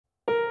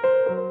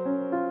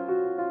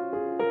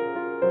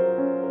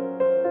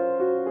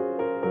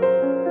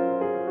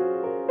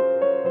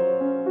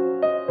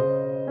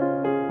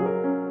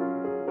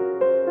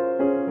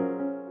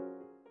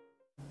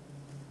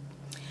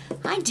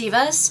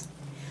Divas.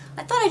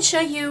 I thought I'd show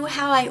you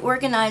how I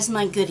organize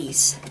my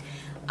goodies.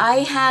 I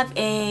have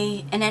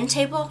an end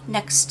table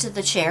next to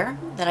the chair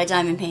that I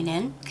diamond paint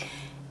in,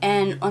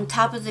 and on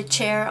top of the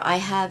chair I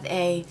have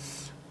a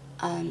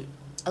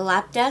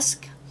lap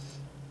desk,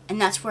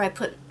 and that's where I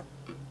put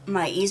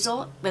my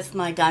easel with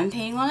my diamond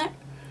painting on it.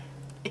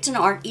 It's an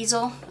art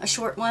easel, a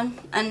short one,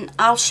 and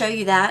I'll show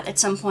you that at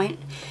some point.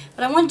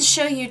 But I wanted to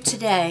show you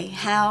today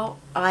how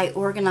I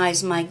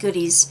organize my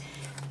goodies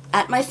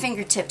at my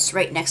fingertips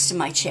right next to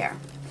my chair.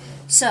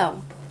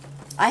 So,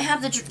 I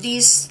have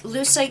these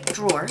lucite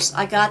drawers.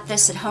 I got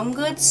this at Home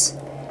Goods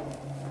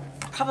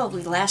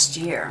probably last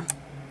year.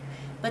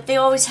 But they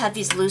always have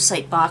these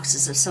lucite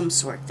boxes of some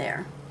sort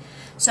there.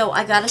 So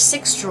I got a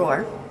 6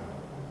 drawer.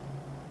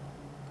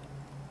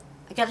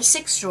 I got a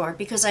 6 drawer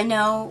because I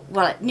knew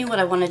what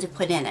I wanted to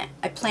put in it.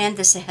 I planned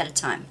this ahead of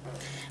time.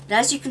 But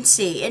as you can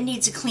see, it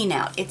needs a clean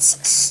out.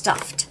 It's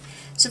stuffed.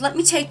 So let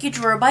me take you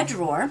drawer by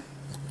drawer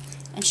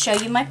and show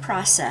you my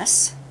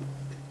process.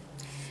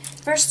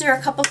 First, there are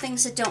a couple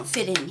things that don't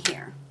fit in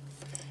here.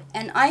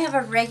 And I have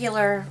a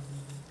regular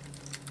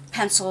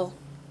pencil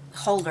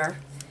holder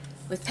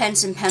with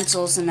pens and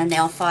pencils and a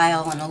nail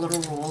file and a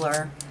little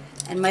ruler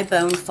and my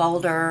bone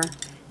folder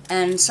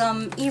and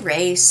some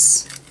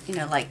erase, you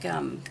know, like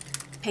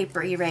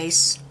paper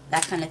erase,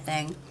 that kind of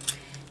thing,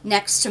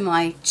 next to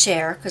my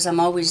chair because I'm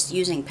always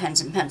using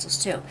pens and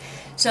pencils too.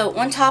 So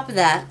on top of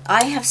that,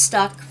 I have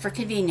stuck, for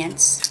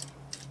convenience,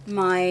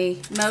 my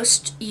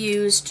most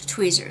used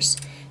tweezers.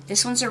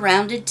 This one's a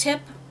rounded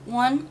tip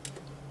one,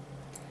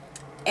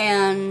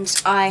 and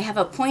I have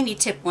a pointy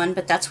tip one,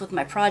 but that's with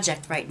my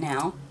project right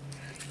now.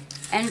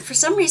 And for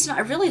some reason, I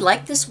really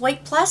like this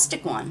white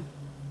plastic one.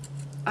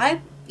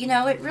 You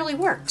know, it really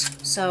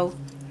worked. So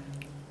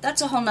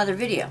that's a whole nother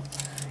video.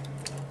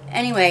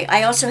 Anyway,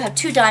 I also have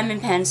 2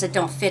 diamond pens that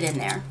don't fit in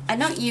there. I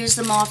don't use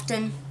them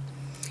often,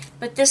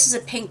 but this is a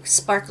pink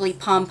sparkly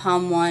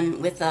pom-pom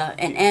one with an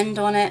end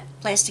on it,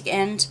 plastic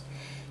end,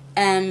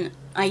 and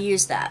I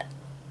use that.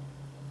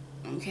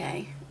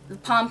 Okay, the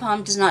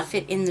pom-pom does not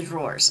fit in the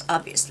drawers,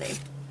 obviously,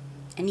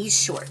 and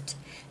he's short.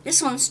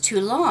 This one's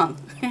too long.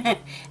 It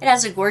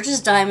has a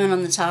gorgeous diamond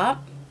on the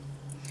top,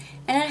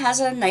 and it has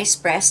a nice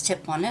brass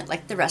tip on it,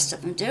 like the rest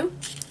of them do.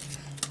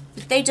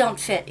 But they don't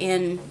fit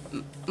in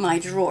my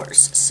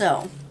drawers.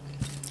 So,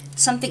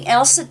 something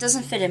else that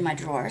doesn't fit in my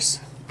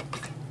drawers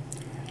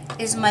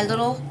is my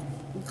little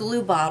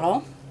glue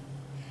bottle,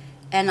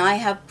 and I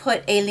have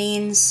put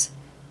Aleene's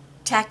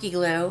tacky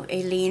glue,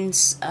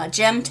 Aleene's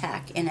gem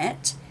tack in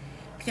it,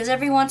 because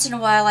every once in a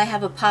while I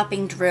have a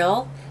popping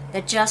drill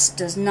that just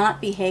does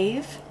not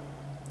behave,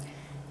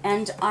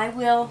 and I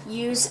will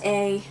use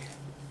a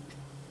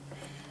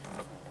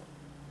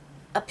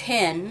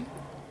pin,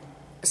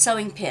 a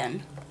sewing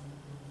pin.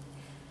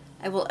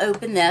 I will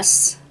open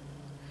this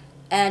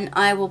and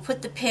I will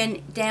put the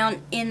pin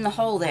down in the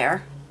hole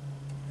there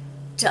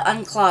to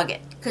unclog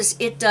it, because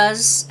it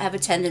does have a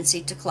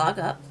tendency to clog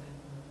up.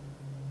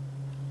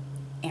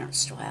 Aaron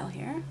style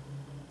here.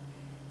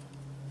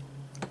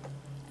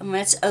 And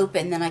when it's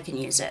open, then I can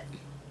use it.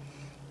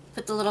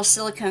 Put the little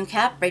silicone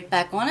cap right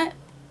back on it,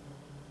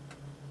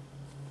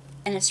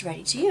 and it's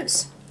ready to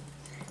use.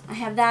 I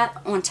have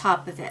that on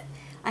top of it.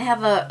 I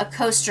have a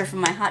coaster for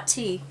my hot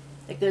tea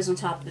that goes on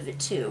top of it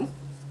too.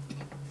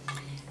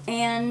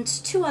 And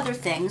 2 other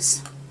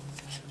things.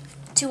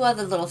 2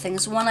 other little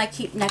things. One I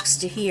keep next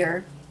to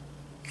here,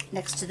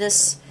 next to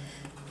this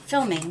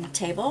filming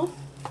table,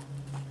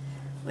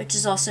 which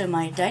is also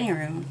my dining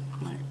room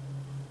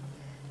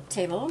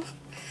table.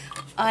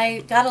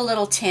 I got a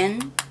little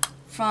tin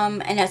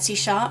from an Etsy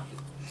shop,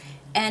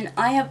 and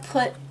I have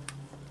put,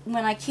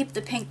 when I keep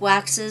the pink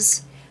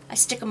waxes, I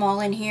stick them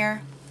all in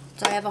here.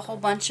 So I have a whole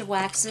bunch of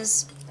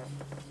waxes.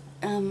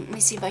 Let me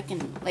see if I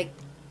can, like,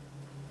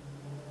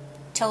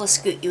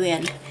 telescoot you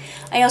in.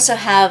 I also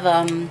have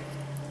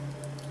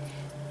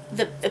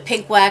the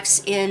pink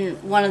wax in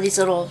one of these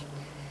little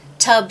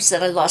tubs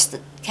that I lost the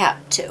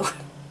cap to.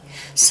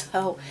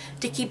 So,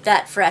 to keep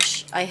that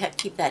fresh, I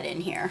keep that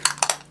in here.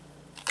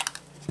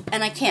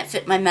 And I can't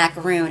fit my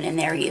macaroon in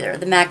there either.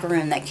 The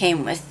macaroon that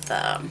came with,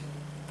 I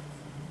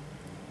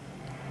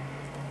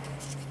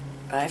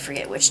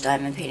forget which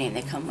diamond painting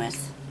they come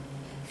with.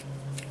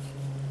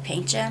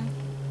 Paint gem?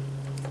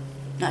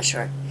 Not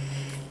sure.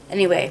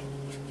 Anyway,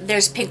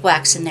 there's pink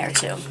wax in there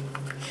too.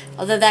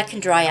 Although that can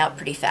dry out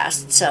pretty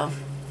fast. So,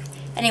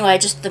 anyway,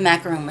 just the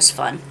macaroon was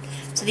fun.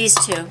 So these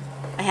 2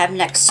 I have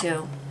next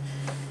to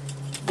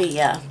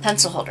the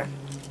pencil holder.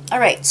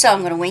 Alright, so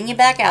I'm going to wing you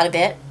back out a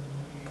bit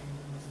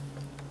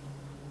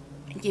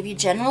and give you a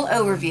general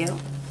overview.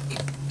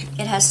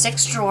 It has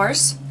 6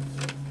 drawers,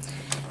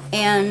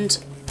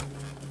 and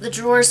the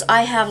drawers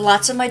I have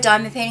lots of my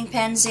diamond painting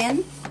pens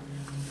in.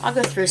 I'll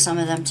go through some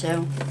of them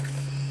too.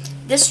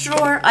 This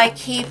drawer I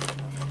keep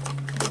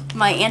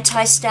my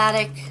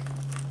anti-static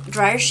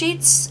dryer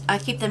sheets. I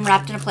keep them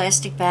wrapped in a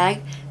plastic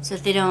bag so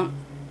that they don't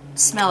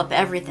smell up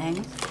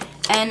everything.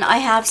 And I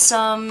have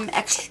some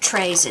extra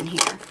trays in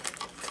here.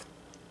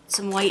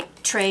 Some white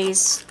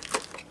trays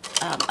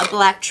a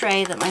black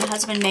tray that my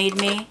husband made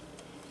me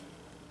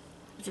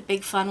with a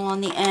big funnel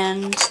on the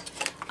end.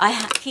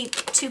 I keep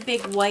 2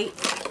 big white.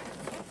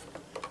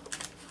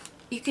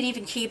 You can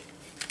even keep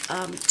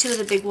 2 of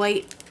the big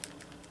white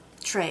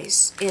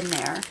trays in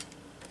there.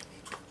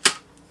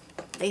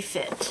 They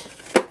fit.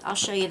 I'll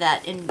show you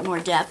that in more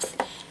depth.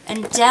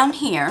 And down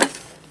here,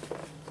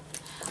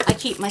 I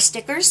keep my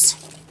stickers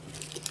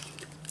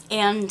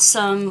and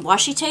some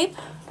washi tape.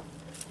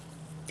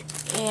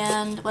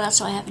 And what else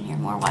do I have in here?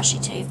 More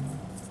washi tape.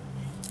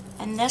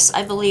 And this,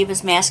 I believe,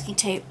 is masking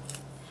tape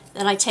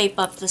that I tape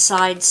up the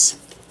sides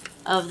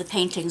of the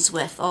paintings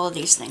with. All of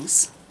these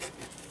things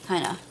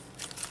kind of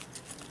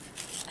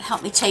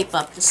help me tape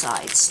up the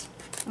sides.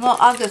 Well,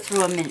 I'll go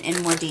through them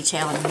in more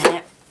detail in a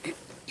minute.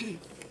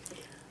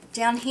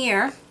 Down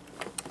here,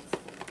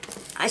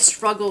 I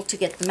struggle to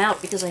get them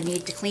out because I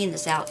need to clean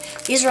this out.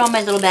 These are all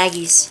my little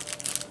baggies.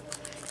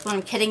 When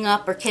I'm kitting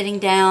up or kitting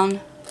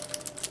down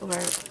or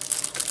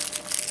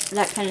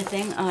that kind of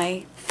thing,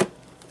 I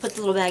put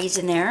the little baggies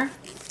in there.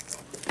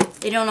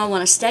 They don't all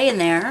want to stay in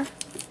there.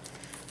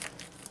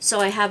 So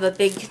I have a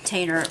big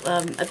container,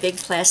 a big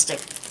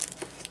plastic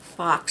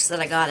box that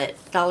I got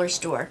at Dollar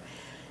Store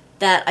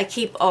that I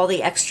keep all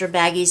the extra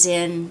baggies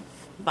in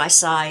by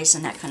size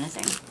and that kind of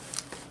thing.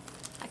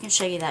 I can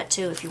show you that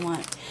too if you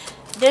want.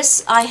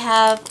 This, I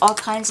have all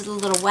kinds of the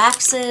little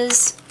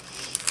waxes.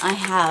 I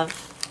have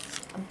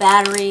a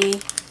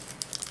battery,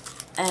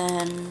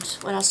 and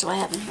what else do I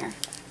have in here?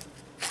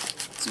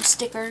 Some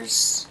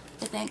stickers,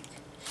 I think.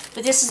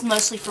 But this is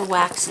mostly for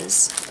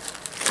waxes.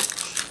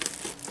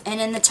 And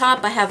in the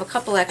top I have a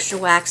couple extra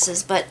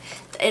waxes, but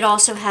it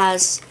also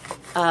has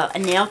a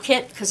nail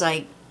kit because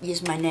I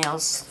use my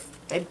nails.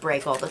 They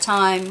break all the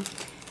time.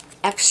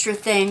 Extra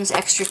things,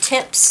 extra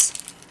tips,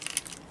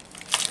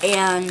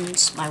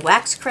 and my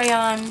wax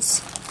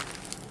crayons.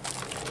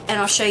 And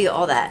I'll show you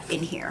all that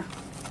in here.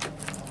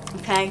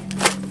 Okay?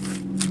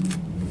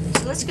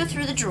 So let's go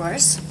through the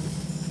drawers.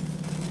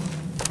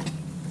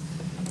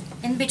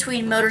 In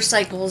between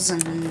motorcycles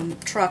and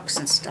trucks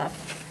and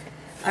stuff.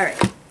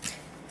 Alright.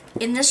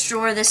 In this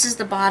drawer, this is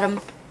the bottom,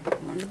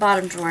 one of the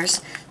bottom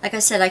drawers. Like I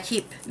said, I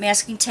keep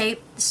masking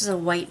tape. This is a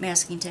white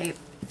masking tape.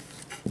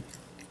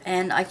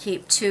 And I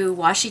keep 2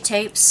 washi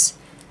tapes.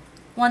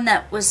 One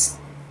that was,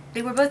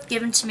 they were both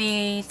given to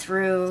me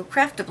through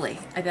Craftably,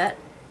 I bet.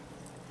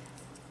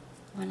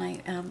 When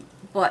I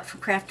bought from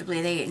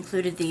Craftably, they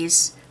included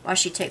these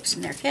washi tapes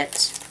in their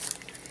kit.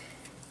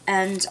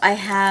 And I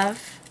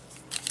have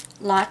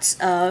lots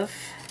of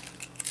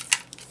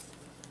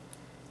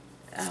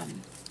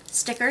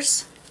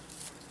stickers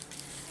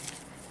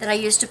that I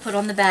use to put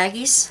on the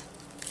baggies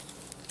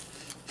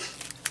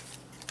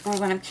or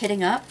when I'm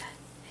kitting up.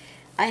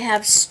 I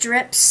have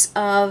strips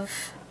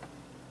of,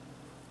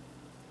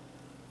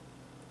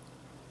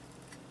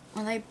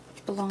 well, they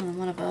belong on the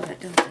one above it,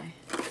 don't they?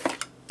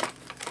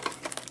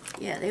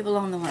 Yeah, they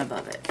belong on the one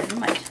above it. Never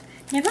mind.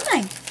 Never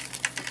mind.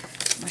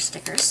 More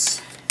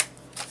stickers.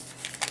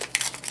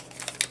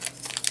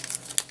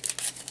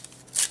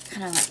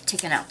 Kind of like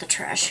taking out the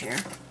trash here.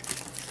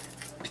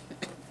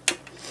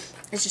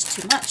 It's just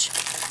too much.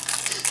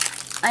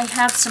 I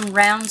have some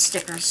round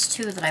stickers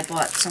too that I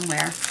bought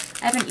somewhere.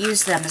 I haven't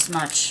used them as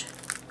much.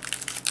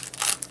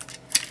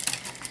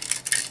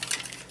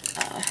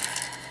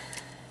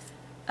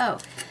 Oh,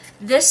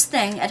 this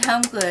thing at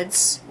Home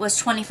Goods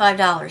was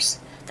 $25.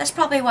 That's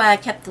probably why I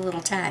kept the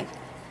little tag.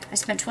 I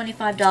spent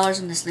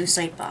 $25 on this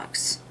lucite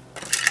box.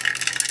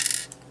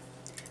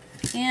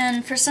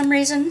 And for some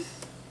reason,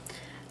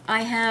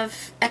 I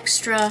have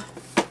extra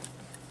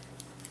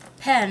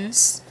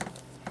pens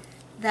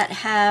that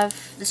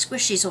have the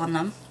squishies on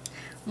them.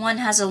 One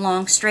has a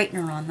long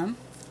straightener on them.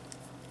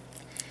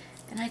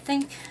 And I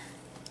think,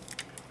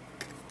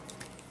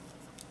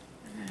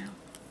 I don't know,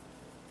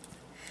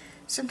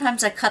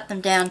 sometimes I cut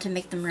them down to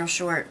make them real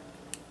short.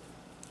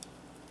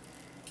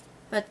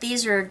 But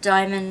these are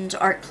Diamond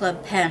Art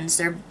Club pens.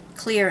 They're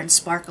clear and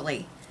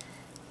sparkly.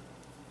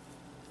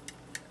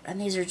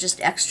 And these are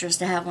just extras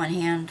to have on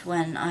hand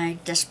when I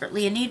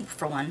desperately in need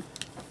for one.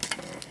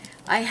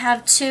 I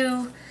have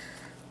 2,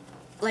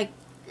 like,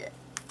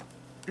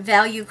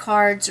 value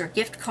cards or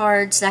gift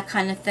cards, that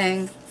kind of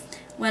thing.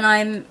 When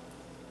I'm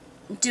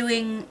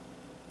doing,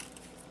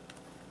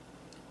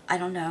 I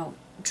don't know,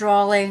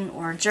 drawing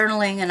or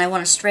journaling and I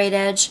want a straight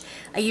edge,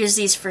 I use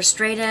these for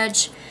straight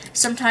edge.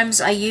 Sometimes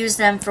I use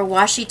them for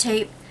washi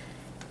tape.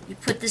 You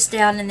put this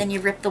down and then you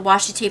rip the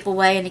washi tape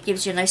away and it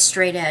gives you a nice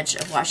straight edge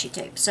of washi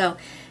tape. So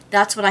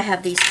that's what I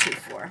have these 2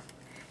 for.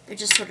 They're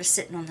just sort of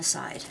sitting on the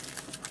side.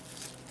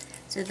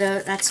 So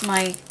that's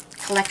my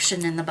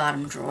collection in the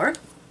bottom drawer.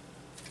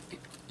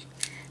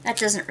 That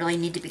doesn't really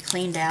need to be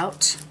cleaned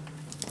out.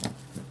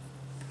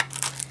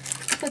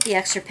 I'll put the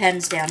extra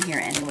pens down here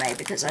anyway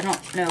because I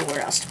don't know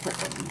where else to put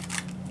them.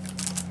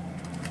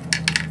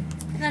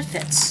 And that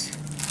fits.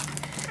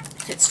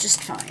 Fits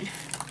just fine.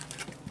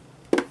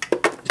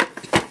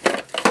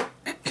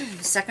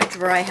 The second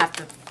drawer I have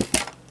to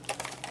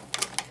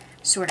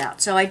sort out.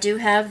 So I do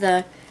have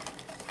the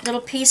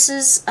little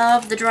pieces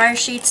of the dryer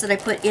sheets that I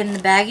put in the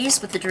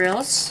baggies with the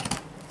drills,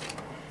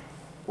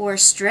 or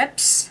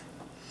strips.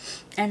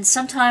 And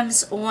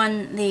sometimes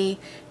when the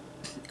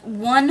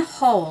one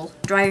whole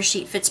dryer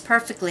sheet fits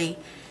perfectly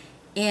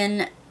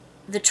in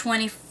the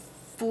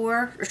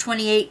 24 or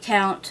 28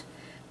 count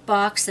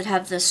box that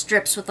have the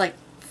strips with like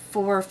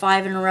 4 or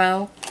 5 in a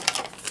row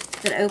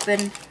that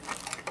open.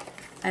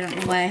 I don't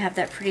know why I have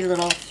that pretty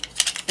little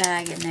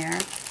bag in there.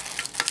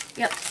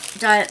 Yep,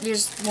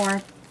 there's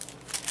more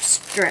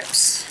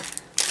strips.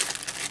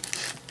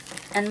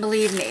 And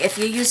believe me, if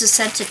you use a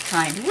scented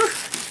kind, whew, you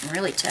can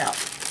really tell.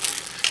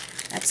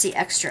 That's the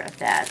extra of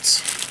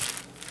that.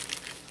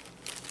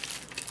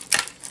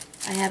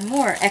 I have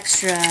more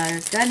extra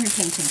diamond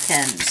painting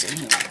pens in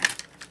here.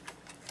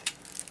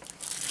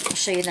 I'll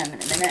show you them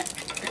in a minute.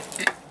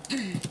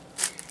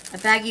 A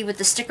baggie with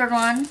the sticker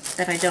on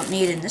that I don't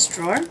need in this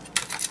drawer.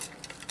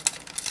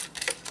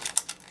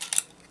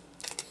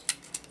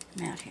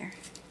 I'm out here.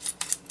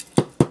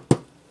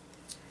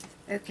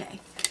 Okay.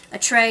 A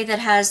tray that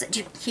has,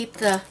 you keep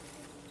your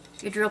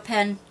drill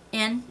pen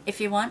in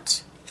if you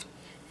want.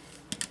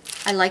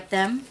 I like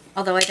them,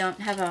 although I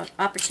don't have an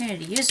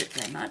opportunity to use it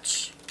very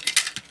much.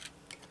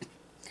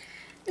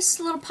 This is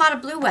a little pot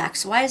of blue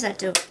wax. Why is that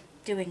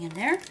doing in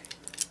there?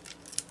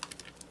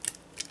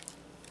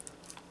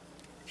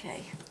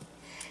 Okay.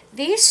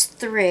 These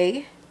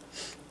three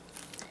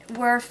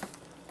were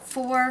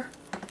for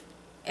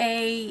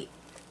the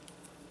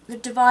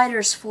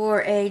dividers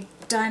for a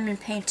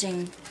diamond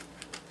painting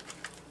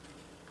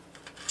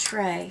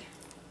tray.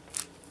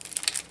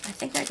 I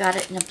think I got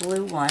it in a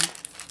blue one.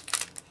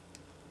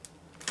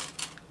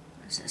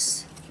 What is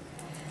this?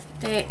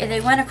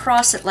 They went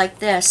across it like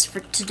this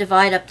to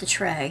divide up the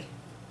tray.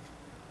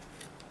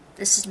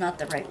 This is not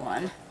the right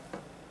one.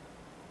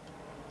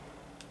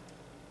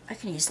 I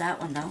can use that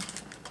one though.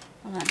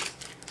 Hold on.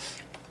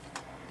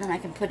 Then I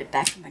can put it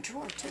back in my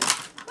drawer too.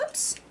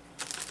 Whoops.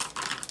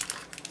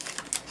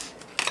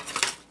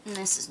 And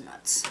this is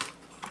nuts.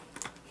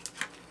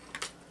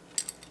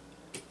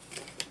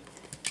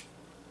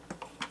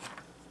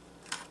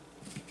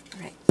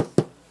 Right.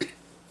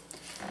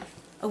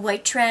 A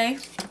white tray.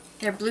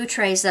 There are blue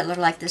trays that look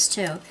like this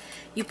too.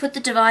 You put the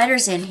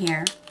dividers in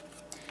here,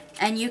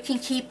 and you can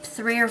keep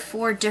 3 or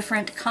 4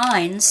 different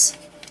kinds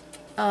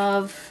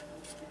of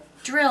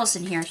drills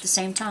in here at the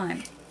same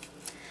time.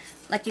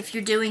 Like if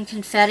you're doing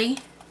confetti,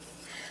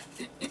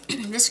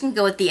 this can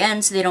go at the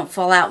end so they don't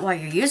fall out while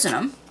you're using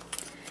them.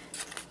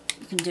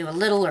 You can do a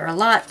little or a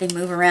lot. They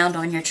move around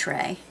on your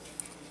tray.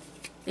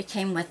 They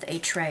came with a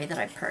tray that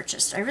I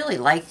purchased. I really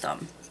like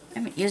them. I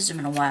haven't used them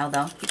in a while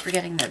though. I keep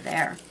forgetting they're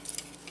there.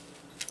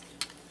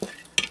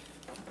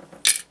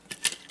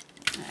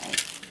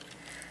 Alright.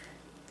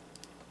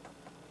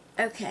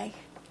 Okay.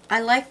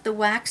 I like the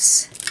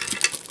wax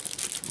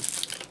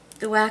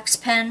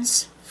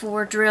pens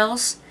for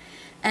drills,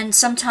 and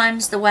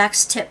sometimes the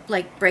wax tip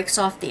like breaks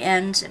off the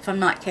end if I'm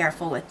not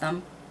careful with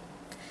them.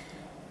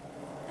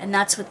 And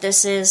that's what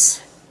this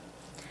is.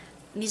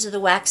 These are the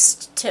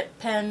wax tip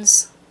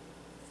pens.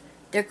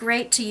 They're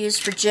great to use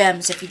for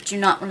gems if you do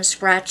not want to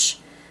scratch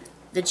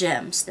the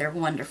gems. They're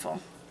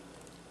wonderful.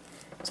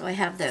 So I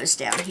have those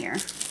down here.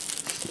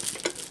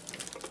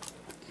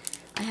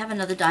 I have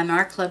another Diamond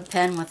Art Club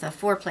pen with a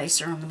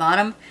 4-placer on the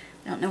bottom.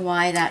 I don't know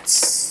why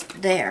that's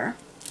there.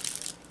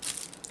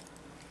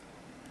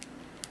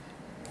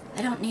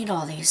 I don't need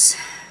all these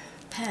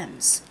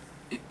pens.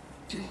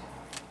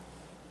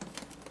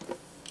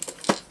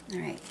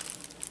 Alright.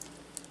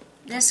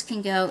 This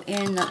can go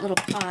in that little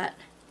pot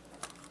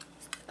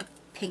of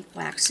pink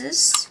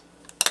waxes.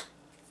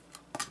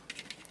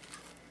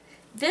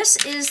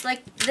 This is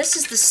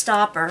the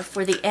stopper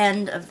for the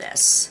end of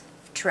this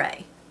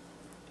tray.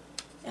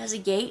 It has a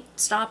gate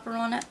stopper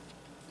on it.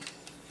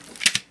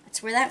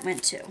 That's where that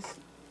went to.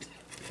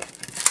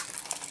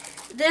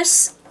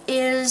 This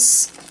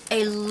is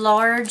a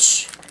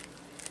large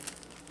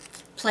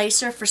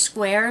placer for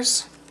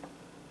squares.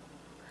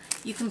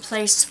 You can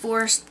place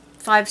four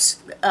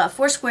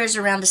squares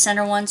around the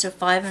center one, so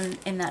 5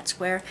 in that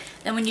square.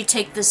 Then when you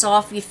take this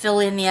off, you fill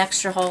in the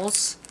extra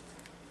holes.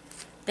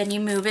 Then you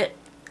move it,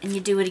 and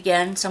you do it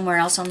again somewhere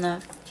else on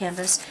the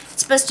canvas.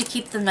 It's supposed to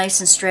keep them nice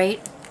and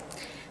straight.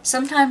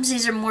 Sometimes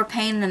these are more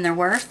pain than they're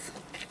worth.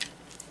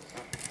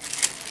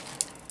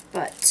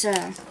 But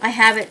I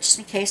have it just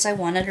in case I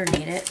want it or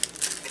need it.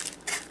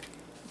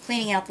 I'm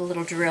cleaning out the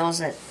little drills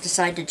that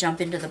decide to jump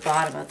into the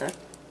bottom of the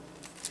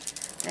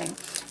thing.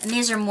 And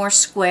these are more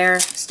square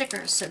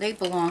stickers, so they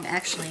belong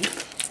actually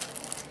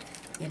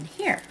in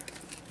here.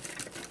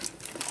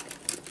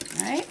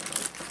 Alright?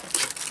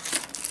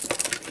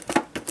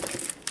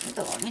 They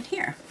belong in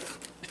here.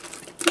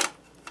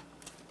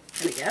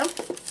 There we go.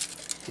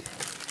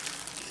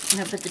 I'm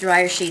going to put the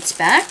dryer sheets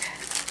back.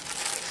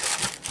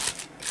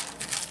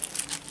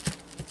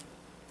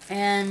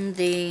 And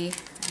the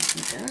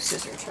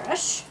scissor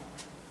brush.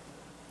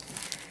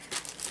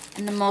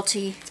 And the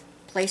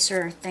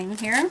multi-placer thing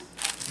here.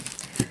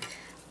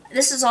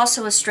 This is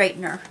also a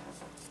straightener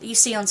that you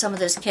see on some of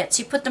those kits.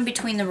 You put them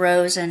between the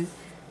rows and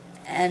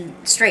and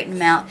straighten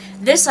them out.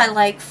 This I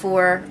like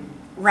for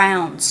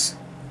rounds.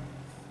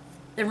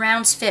 The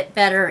rounds fit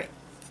better.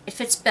 It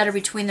fits better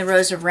between the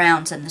rows of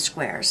rounds than the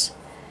squares.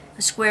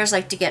 The squares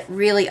like to get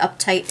really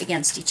uptight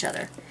against each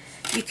other.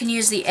 You can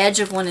use the edge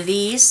of one of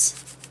these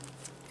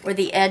or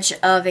the edge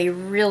of a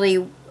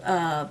really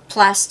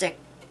plastic,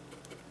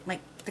 like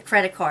the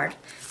credit card,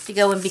 to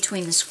go in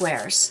between the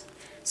squares.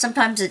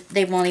 Sometimes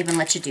they won't even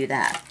let you do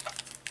that.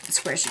 The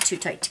squares are too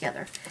tight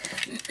together.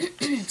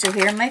 So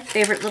here are my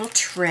favorite little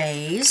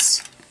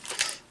trays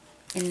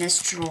in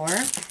this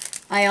drawer.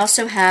 I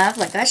also have,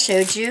 like I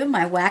showed you,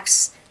 my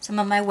some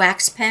of my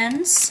wax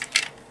pens.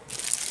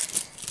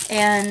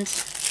 And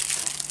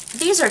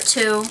these are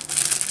two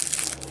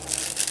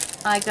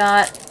I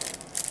got.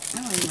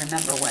 I don't even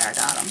remember where I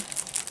got them.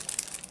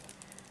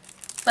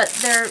 But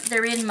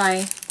they're in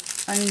my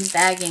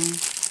unwrapping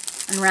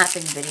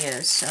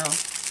videos, so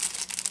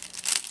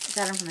I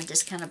got them from a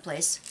discounted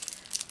place.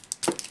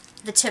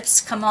 The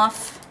tips come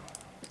off.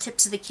 The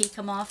tips of the key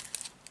come off.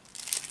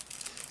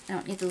 I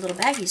don't need the little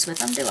baggies with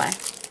them, do I?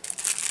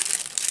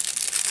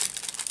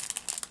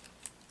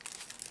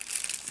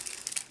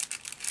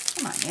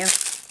 Come on, you.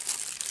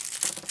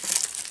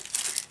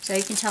 So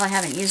you can tell I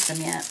haven't used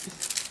them yet.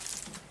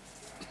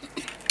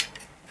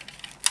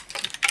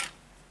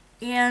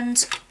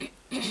 And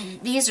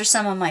these are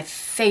some of my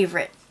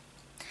favorite.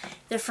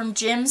 They're from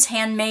Jim's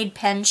Handmade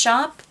Pen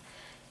Shop.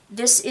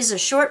 This is a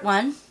short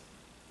one.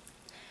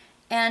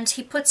 And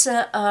he puts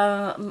like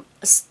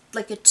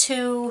a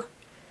two-point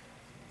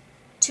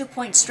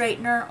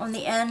straightener on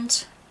the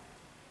end.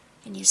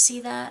 Can you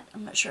see that?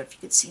 I'm not sure if you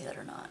could see that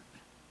or not.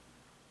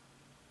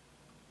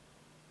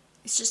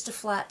 It's just a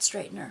flat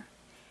straightener.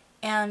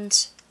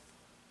 And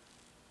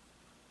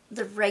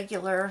the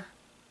regular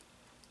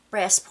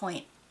brass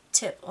point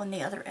tip on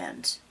the other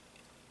end.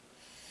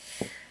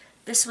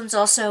 This one's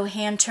also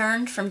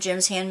hand-turned from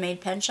Jim's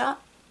Handmade Pen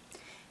Shop.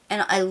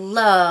 And I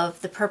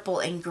love the purple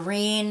and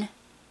green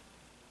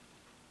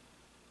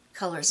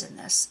colors in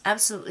this.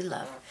 Absolutely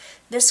love.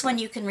 This one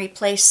you can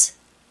replace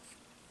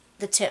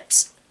the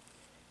tips.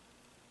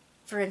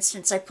 For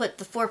instance, I put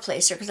the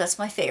four-placer because that's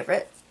my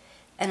favorite.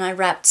 And I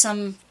wrapped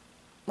some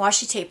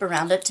washi tape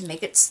around it to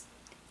make it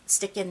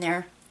stick in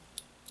there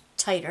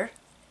tighter.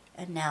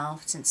 And now,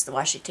 since the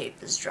washi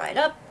tape is dried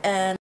up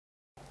and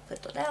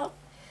put it out,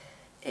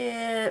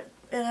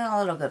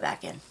 it'll go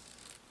back in.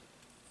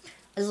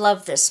 I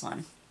love this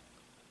one.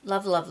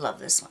 Love, love, love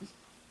this one.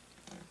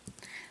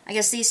 I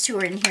guess these two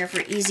are in here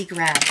for easy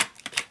grab.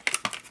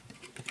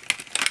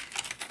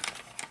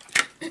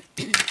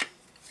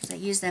 Because I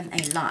use them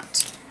a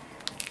lot.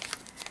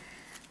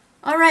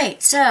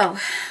 Alright, so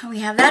we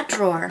have that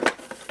drawer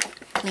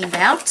cleaned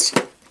out.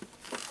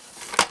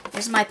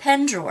 There's my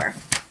pen drawer.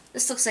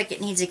 This looks like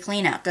it needs a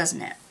clean out,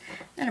 doesn't it?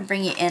 I'm going to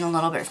bring you in a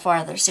little bit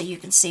farther so you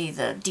can see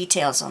the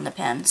details on the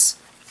pens.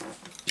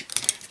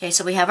 Okay,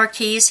 so we have our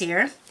keys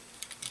here.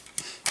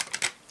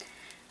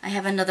 I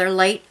have another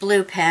light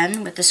blue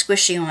pen with the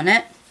squishy on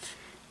it.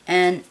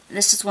 And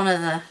this is one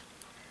of the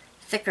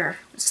thicker,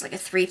 it's like a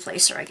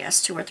three-placer, I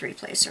guess, two or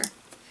three-placer.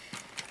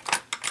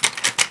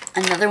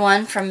 Another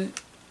one from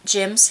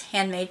Jim's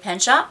Handmade Pen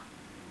Shop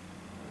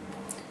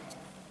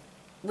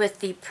with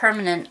the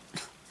permanent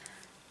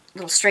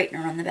little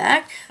straightener on the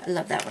back. I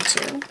love that one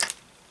too.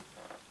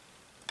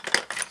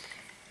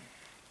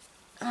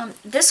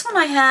 This one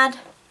I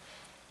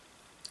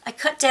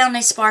cut down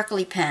a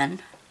sparkly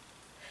pen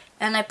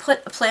and I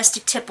put a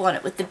plastic tip on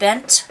it with the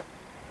bent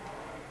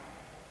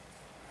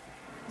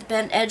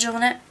edge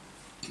on it.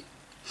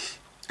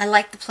 I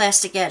like the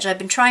plastic edge. I've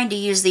been trying to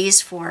use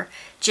these for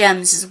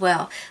gems as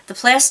well. The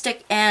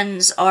plastic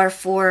ends are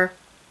for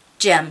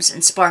gems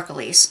and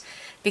sparklies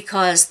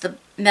because the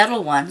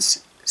metal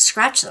ones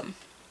scratch them.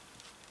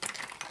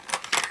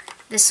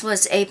 This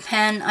was a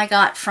pen I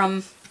got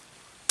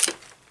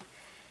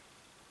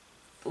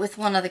with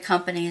one of the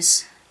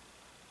companies.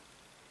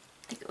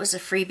 I think it was a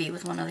freebie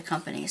with one of the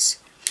companies.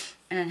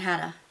 And it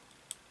had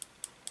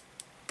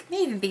it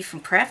may even be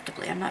from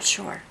Craftably, I'm not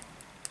sure.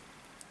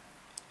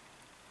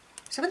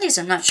 Some of these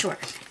I'm not sure.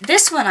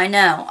 This one I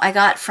know I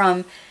got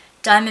from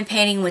Diamond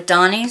Painting with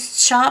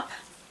Donnie's shop.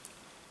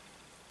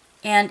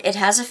 And it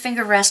has a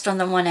finger rest on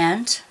the one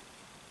end.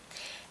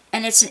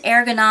 And it's an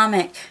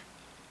ergonomic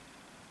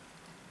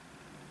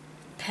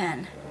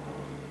pen.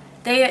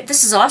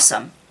 This is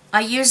awesome. I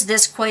use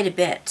this quite a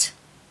bit.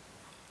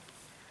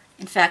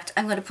 In fact,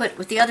 I'm going to put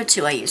with the other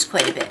two I use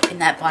quite a bit in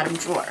that bottom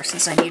drawer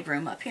since I need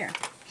room up here.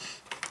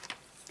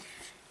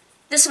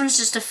 This one's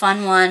just a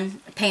fun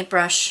one, a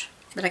paintbrush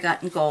that I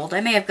got in gold.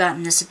 I may have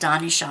gotten this at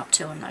Donnie's shop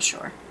too, I'm not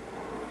sure.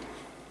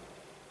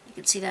 You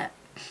can see that.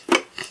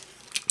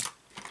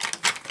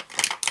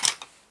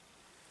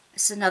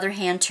 This is another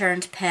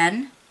hand-turned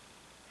pen.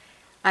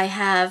 I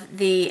have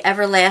the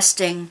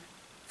Everlasting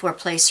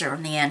four-placer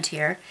on the end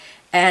here,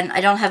 and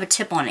I don't have a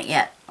tip on it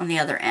yet on the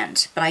other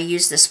end, but I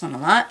use this one a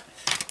lot.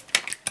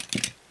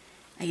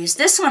 I use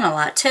this one a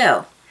lot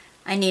too.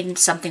 I needed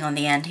something on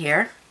the end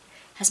here.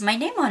 Has my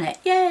name on it,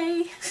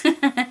 yay!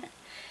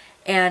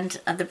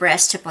 and the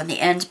brass tip on the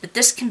end, but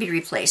this can be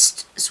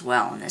replaced as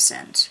well on this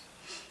end.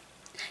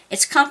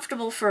 It's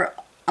comfortable for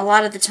a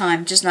lot of the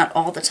time, just not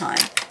all the time.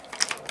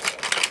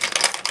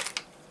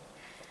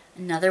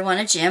 Another one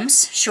of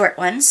Jim's, short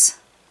ones.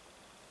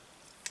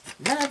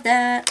 Love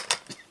that.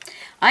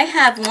 I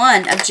have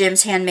one of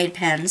Jim's handmade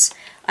pens.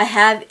 I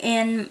have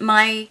in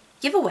my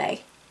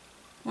giveaway.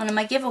 One of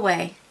my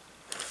giveaway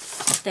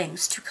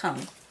things to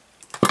come.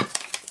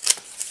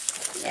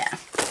 Yeah.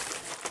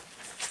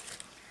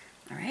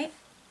 Alright.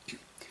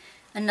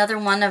 Another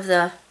one of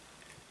the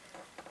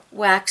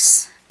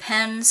wax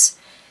pens.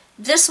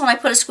 This one I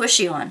put a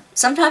squishy on.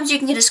 Sometimes you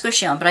can get a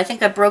squishy on, but I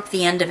think I broke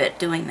the end of it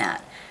doing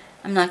that.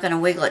 I'm not going to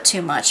wiggle it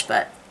too much,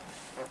 but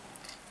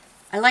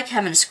I like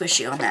having a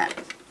squishy on that.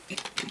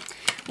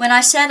 When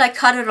I said I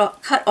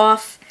cut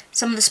off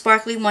some of the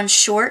sparkly ones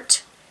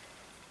short,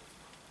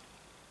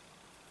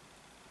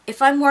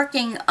 if I'm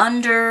working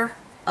under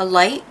a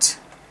light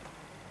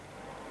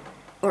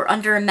or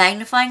under a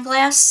magnifying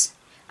glass,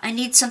 I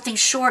need something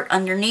short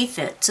underneath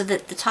it so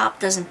that the top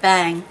doesn't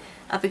bang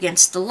up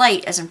against the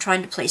light as I'm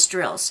trying to place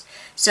drills.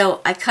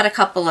 So I cut a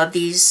couple of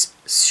these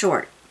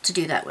short to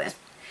do that with.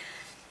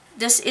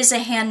 This is a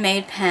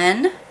handmade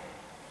pen.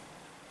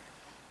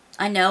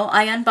 I know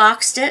I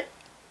unboxed it.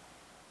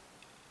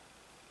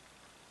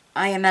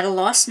 I am at a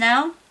loss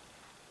now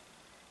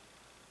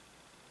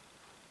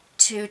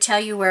to tell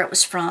you where it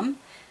was from.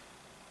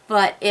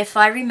 But if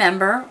I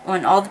remember,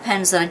 on all the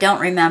pens that I don't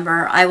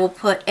remember, I will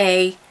put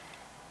a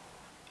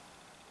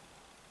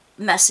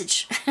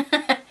message.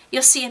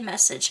 You'll see a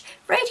message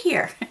right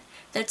here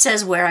that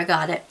says where I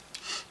got it.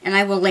 And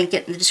I will link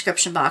it in the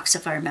description box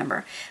if I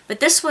remember.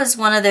 But this was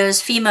one of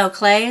those Fimo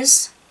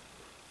clays.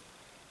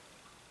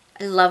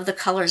 I love the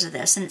colors of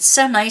this, and it's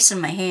so nice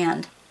in my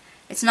hand.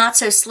 It's not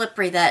so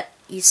slippery that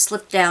you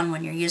slip down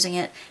when you're using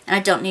it, and I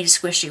don't need a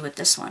squishy with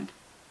this one.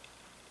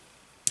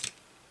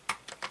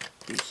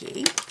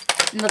 Okay.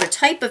 Another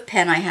type of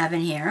pen I have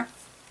in here.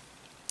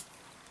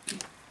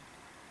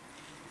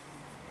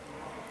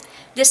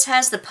 This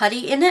has the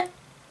putty in it.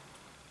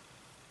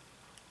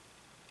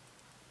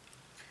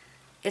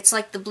 It's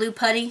like the blue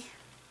putty,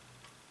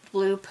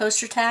 blue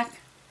poster tack.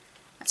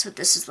 That's what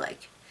this is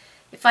like.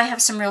 If I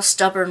have some real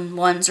stubborn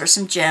ones or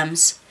some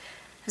gems,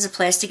 has a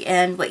plastic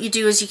end, what you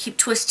do is you keep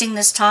twisting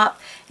this top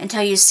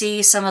until you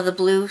see some of the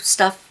blue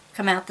stuff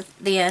come out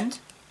the end.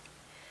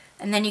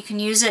 And then you can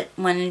use it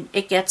when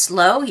it gets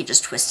low, you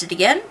just twist it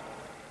again.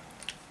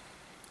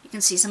 You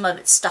can see some of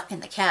it stuck in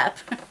the cap.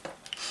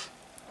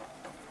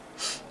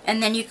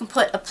 And then you can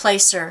put a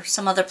placer,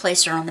 some other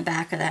placer on the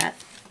back of that.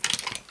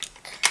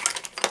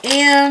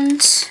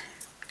 And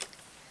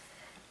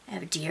I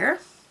have a deer.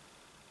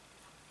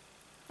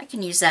 I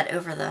can use that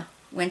over the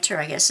winter,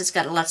 I guess. It's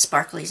got a lot of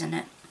sparklies in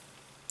it.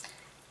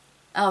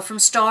 Oh, from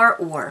Star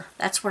Ore.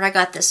 That's where I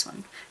got this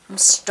one. From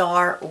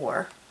Star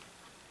Ore.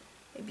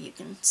 Maybe you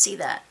can see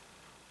that.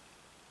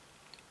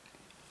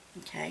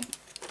 Okay.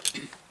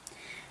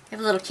 I have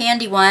a little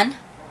candy one.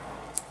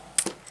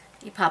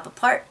 You pop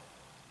apart.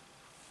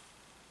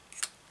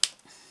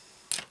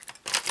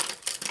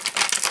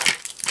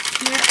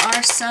 Here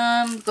are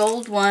some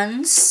gold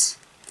ones.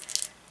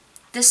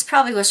 This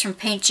probably was from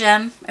Paint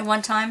Gem at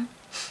one time.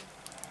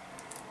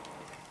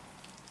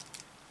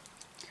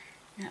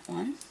 That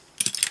one.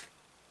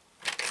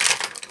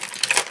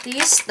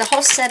 These, the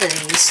whole set of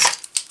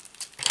these,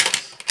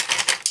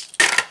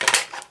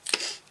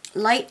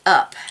 light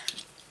up.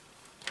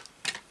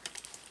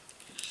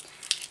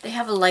 They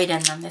have a light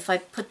in them if I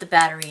put the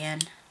battery in.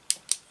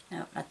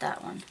 No, not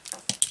that one.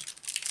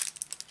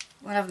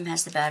 One of them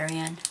has the battery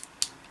in.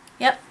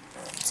 Yep,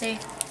 see?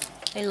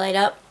 They light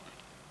up.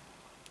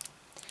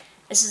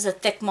 This is a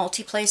thick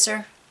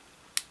multi-placer.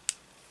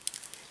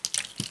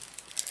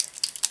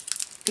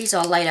 These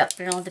all light up.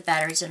 They don't have the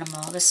batteries in them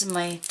all. This is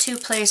my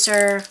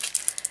 2-placer.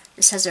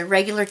 This has a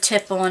regular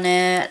tip on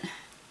it.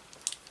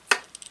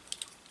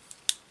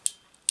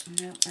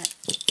 Nope,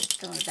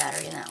 don't have a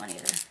battery in that one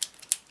either.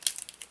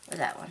 Or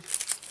that one.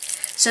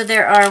 So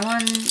there are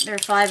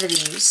 5 of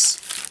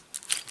these.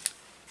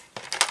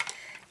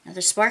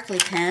 Another sparkly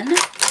pen.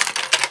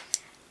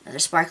 Another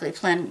sparkly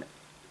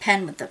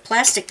pen with the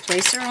plastic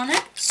placer on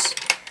it.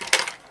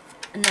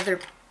 Another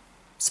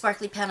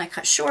sparkly pen I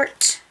cut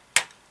short.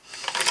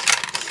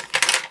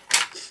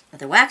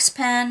 Another wax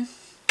pen.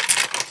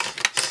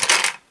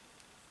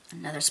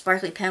 Another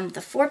sparkly pen with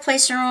the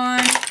 4-placer on.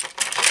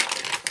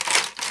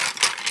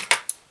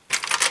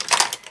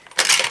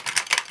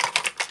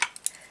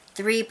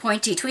 Three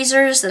pointy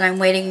tweezers that I'm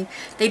waiting.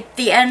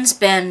 The ends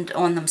bend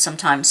on them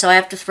sometimes, so I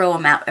have to throw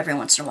them out every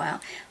once in a while.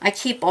 I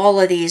keep all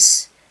of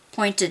these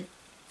pointed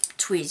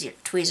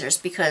tweezers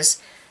because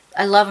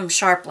I love them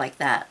sharp like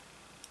that.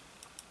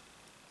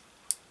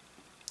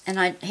 And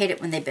I hate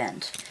it when they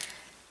bend.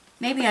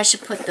 Maybe I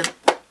should put the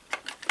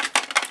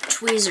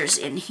tweezers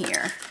in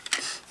here.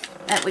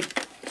 That would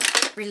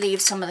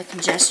relieve some of the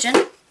congestion.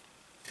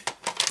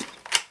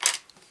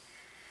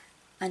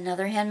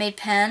 Another handmade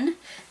pen.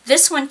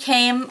 This one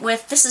came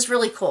with, this is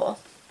really cool.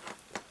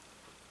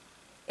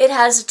 It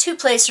has a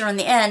 2-placer on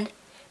the end,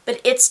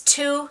 but it's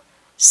 2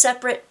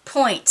 separate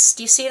points.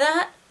 Do you see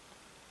that?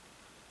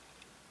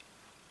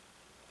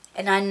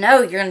 And I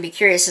know you're going to be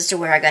curious as to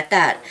where I got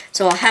that,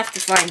 so I'll have to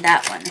find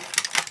that one.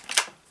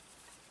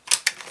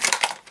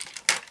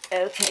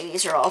 Okay,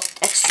 these are all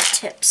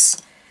extra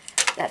tips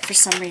that for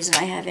some reason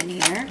I have in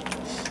here.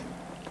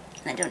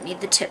 And I don't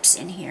need the tips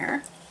in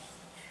here.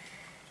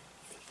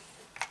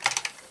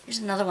 Here's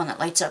another one that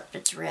lights up,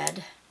 it's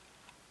red.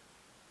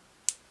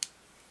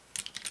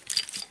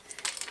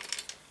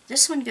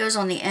 This one goes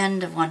on the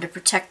end of one to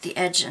protect the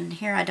edge, and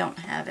here I don't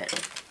have it.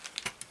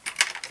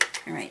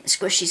 Alright, the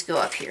squishies go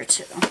up here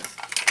too.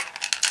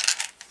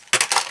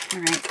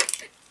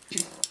 Alright.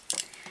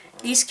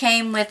 These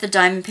came with the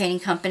Diamond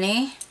Painting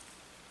Company.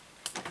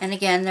 And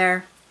again,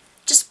 they're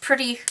just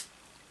pretty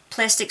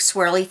plastic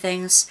swirly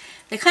things.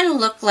 They kind of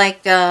look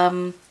like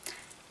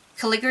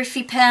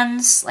calligraphy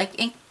pens, like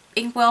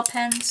inkwell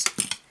pens.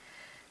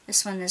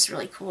 This one is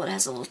really cool. It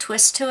has a little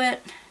twist to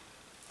it.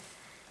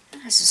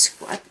 It has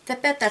a I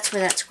bet that's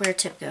where that square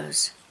tip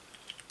goes.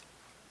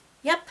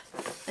 Yep,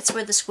 that's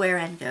where the square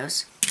end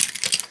goes.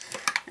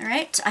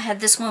 Alright, I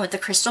have this one with the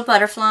crystal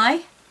butterfly.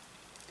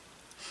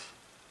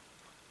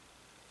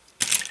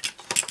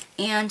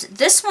 And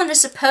this one is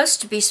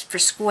supposed to be for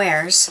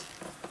squares.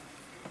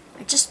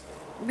 I just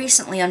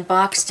recently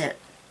unboxed it.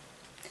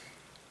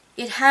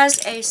 It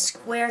has a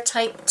square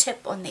type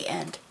tip on the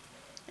end.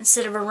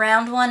 Instead of a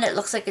round one, it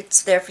looks like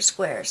it's there for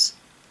squares.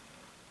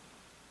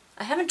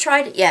 I haven't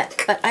tried it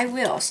yet, but I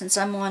will since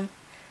I'm on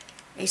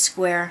a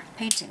square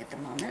painting at the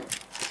moment.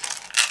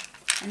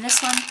 And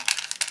this one,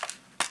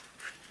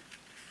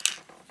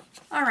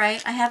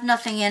 alright, I have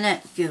nothing in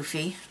it,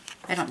 goofy.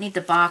 I don't need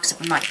the box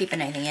if I'm not keeping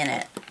anything in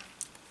it.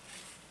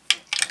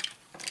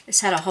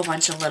 This had a whole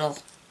bunch of little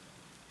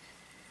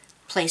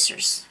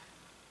placers.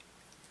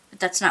 But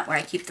that's not where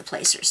I keep the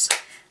placers.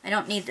 I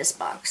don't need this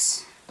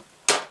box.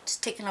 It's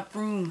taking up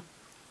room.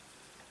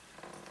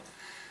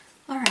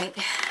 Alright.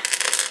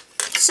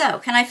 So,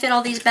 can I fit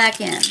all these back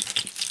in?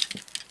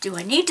 Do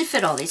I need to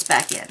fit all these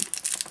back in?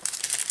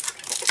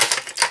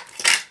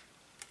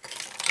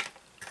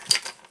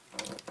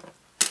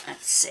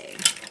 Let's see.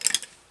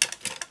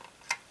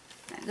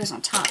 That goes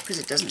on top because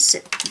it doesn't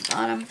sit on the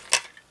bottom.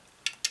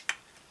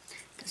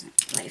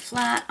 Doesn't lay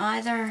flat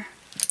either.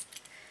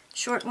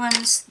 Short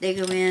ones, they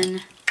go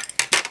in.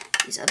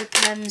 These other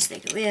pens, they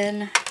go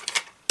in.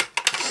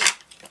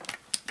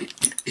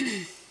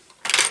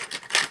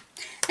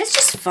 It's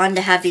just fun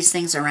to have these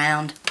things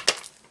around.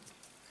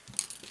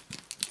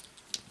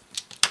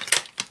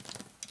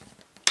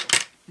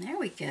 There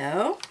we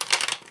go.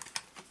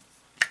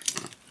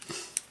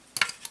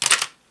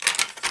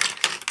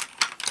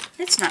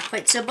 It's not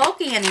quite so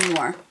bulky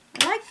anymore.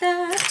 I like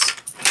that.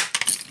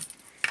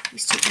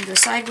 These two can go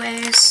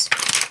sideways.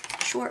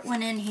 Short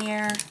one in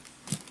here.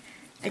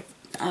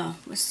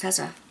 This has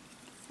a...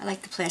 I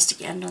like the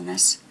plastic end on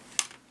this.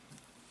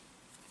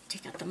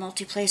 Take out the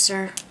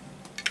multi-placer.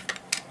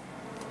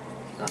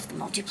 Take off the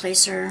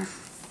multi-placer. And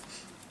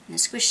the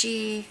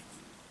squishy. You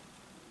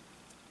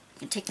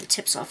can take the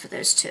tips off of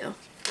those too.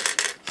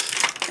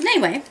 And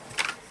anyway,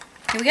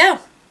 here we go.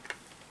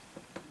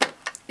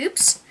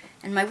 Oops.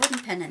 And my wooden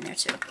pen in there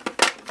too.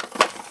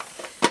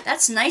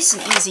 That's nice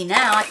and easy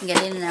now. I can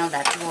get in and out of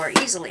that drawer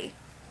easily.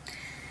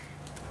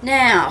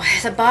 Now,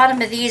 the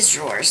bottom of these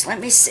drawers, let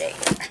me see.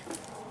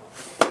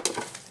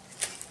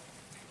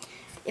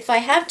 If I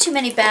have too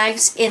many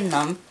bags in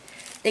them,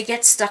 they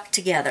get stuck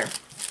together.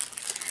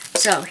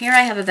 So, here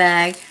I have a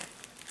bag.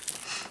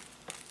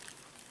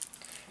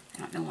 I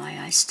don't know why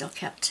I still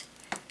kept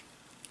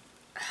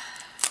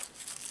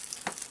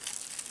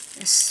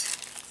this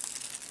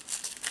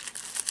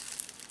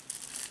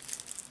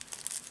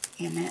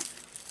in it.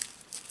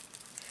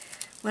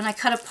 When I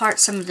cut apart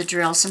some of the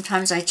drills,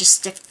 sometimes I just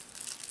stick...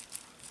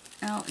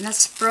 Oh, and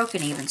that's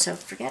broken even, so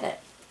forget it.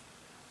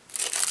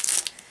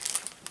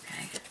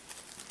 Okay.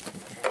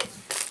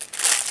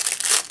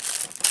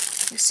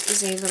 This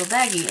is a little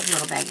baggie of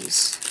little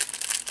baggies.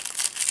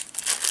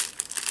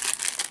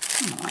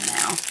 Come on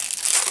now.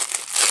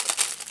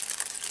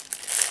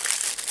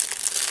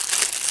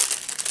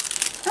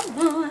 Come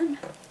on.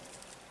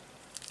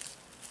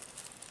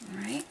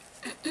 Alright.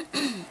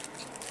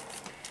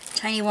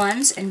 Tiny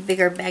ones and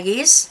bigger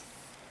baggies.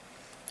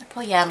 I'll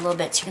pull you out a little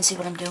bit so you can see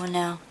what I'm doing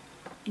now.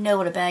 You know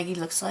what a baggie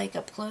looks like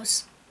up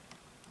close.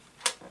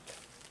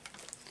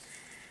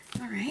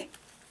 Alright.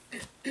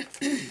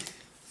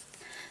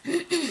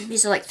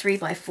 These are like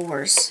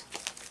 3x4s,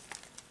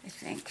 I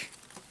think.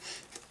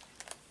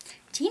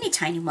 Teeny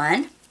tiny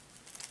one.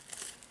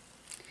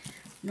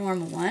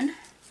 Normal one.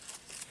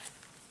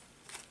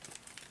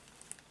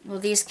 Well,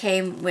 these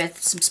came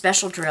with some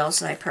special drills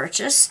that I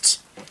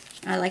purchased.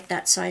 I like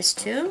that size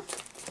too.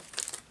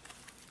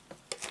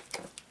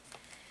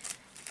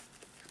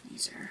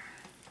 These are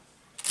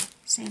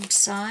same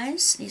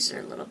size. These are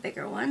a little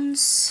bigger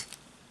ones.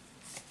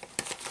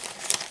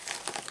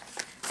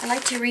 I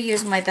like to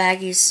reuse my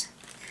baggies.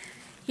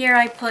 Here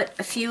I put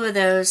a few of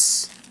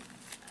those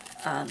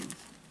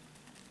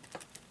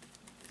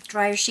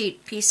dryer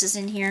sheet pieces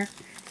in here.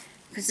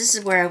 because this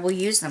is where I will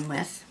use them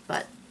with,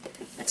 but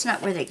that's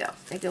not where they go.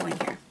 They go in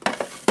here.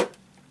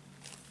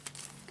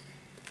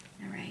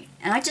 All right,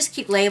 and I just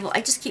keep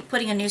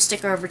putting a new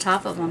sticker over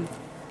top of them,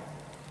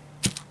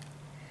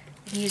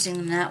 and using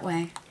them that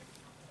way.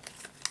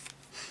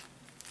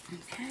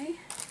 Okay.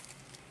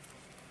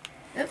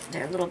 Oh,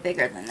 they're a little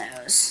bigger than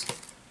those.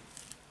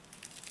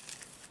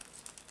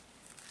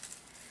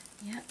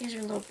 Yeah, these are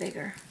a little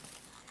bigger.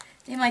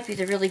 They might be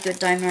the really good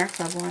Diamond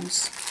Club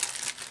ones.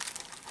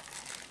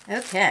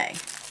 Okay.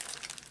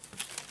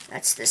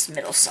 That's this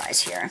middle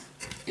size here.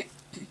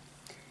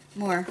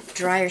 More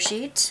dryer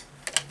sheet.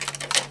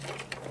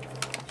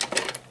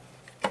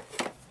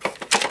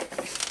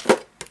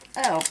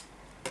 Oh.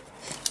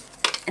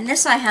 And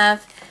this I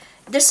have,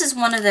 this is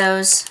one of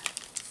those,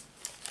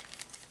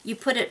 you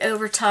put it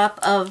over top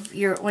of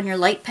on your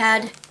light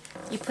pad,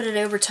 you put it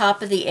over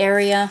top of the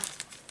area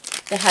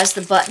that has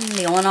the button,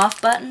 the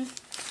on-off button.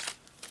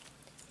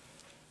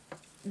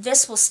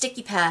 This will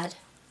sticky pad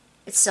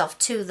itself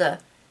to the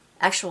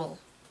actual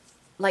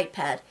light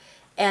pad.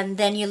 And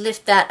then you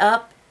lift that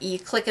up, you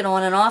click it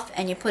on and off,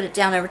 and you put it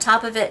down over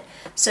top of it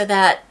so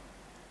that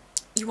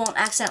you won't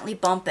accidentally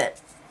bump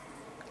it.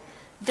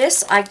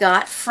 This I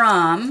got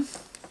from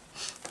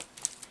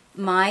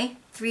My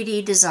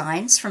 3D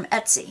Designs from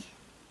Etsy.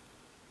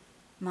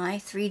 My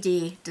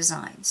 3D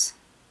Designs.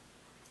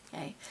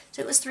 Okay,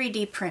 so it was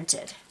 3D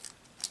printed.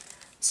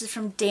 This is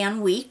from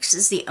Dan Weeks,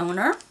 is the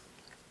owner.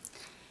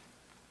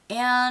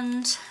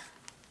 And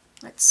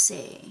let's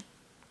see.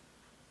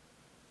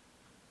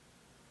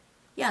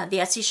 Yeah, the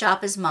Etsy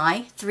shop is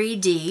My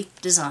 3D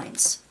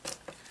Designs.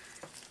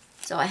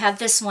 So I have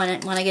this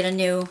one when I get a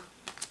new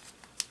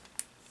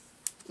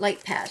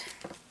light pad.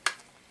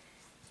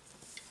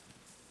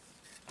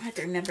 I have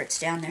to remember it's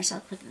down there, so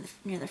I'll put it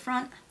near the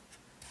front.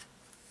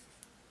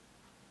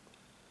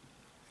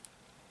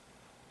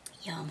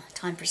 Yum,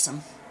 time for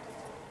some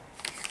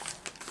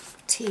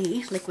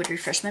tea, liquid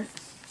refreshment.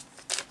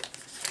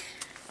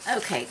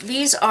 Okay,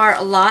 these are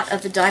a lot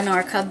of the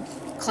Diamond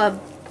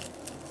Club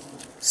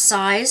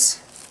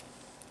size.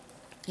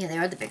 Yeah, they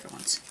are the bigger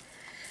ones.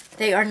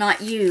 They are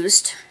not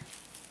used,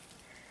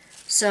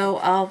 so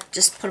I'll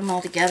just put them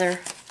all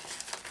together.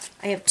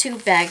 I have 2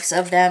 bags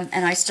of them,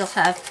 and I still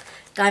have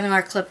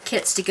Diamond Club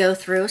kits to go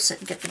through so I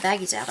can get the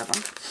baggies out of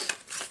them.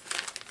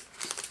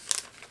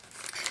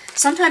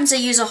 Sometimes I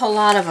use a whole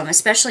lot of them,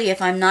 especially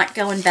if I'm not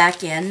going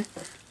back in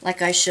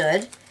like I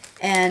should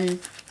and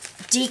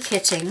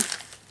de-kitting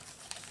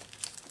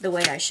the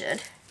way I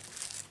should.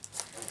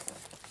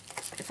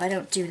 If I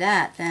don't do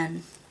that,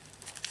 then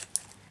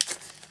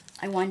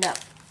I wind up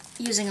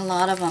using a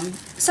lot of them.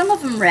 Some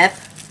of them rip.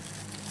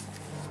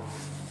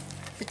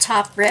 The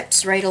top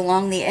rips right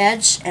along the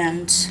edge,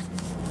 and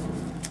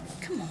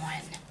come on.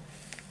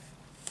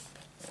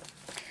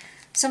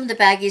 Some of the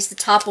baggies, the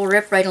top will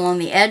rip right along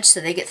the edge,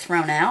 so they get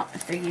thrown out.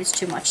 If they're used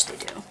too much, they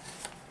do.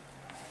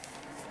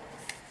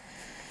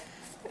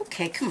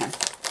 Okay, come on.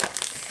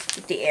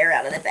 Get the air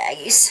out of the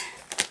baggies.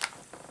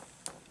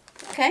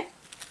 Okay.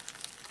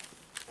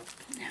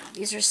 Now,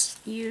 these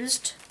are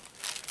used,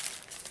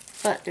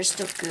 but they're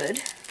still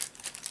good.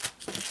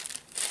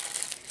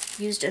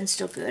 Used and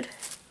still good.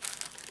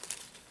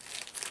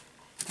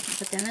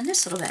 Put them in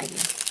this little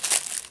baggie.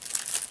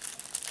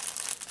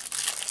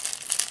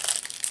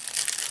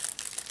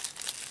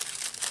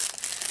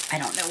 I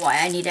don't know why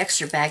I need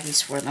extra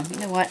baggies for them. You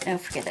know what? No,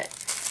 forget it.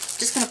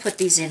 Just going to put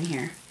these in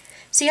here.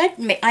 See,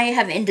 I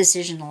have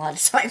indecision a lot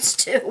of times,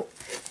 too.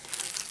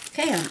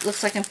 Okay, it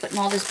looks like I'm putting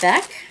all this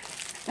back.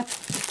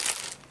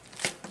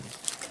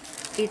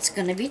 It's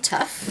going to be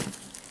tough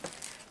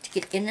to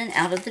get in and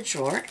out of the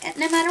drawer,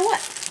 no matter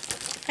what.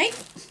 Right?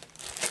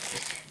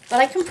 But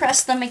I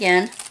compressed them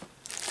again,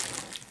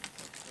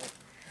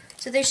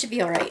 so they should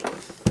be all right.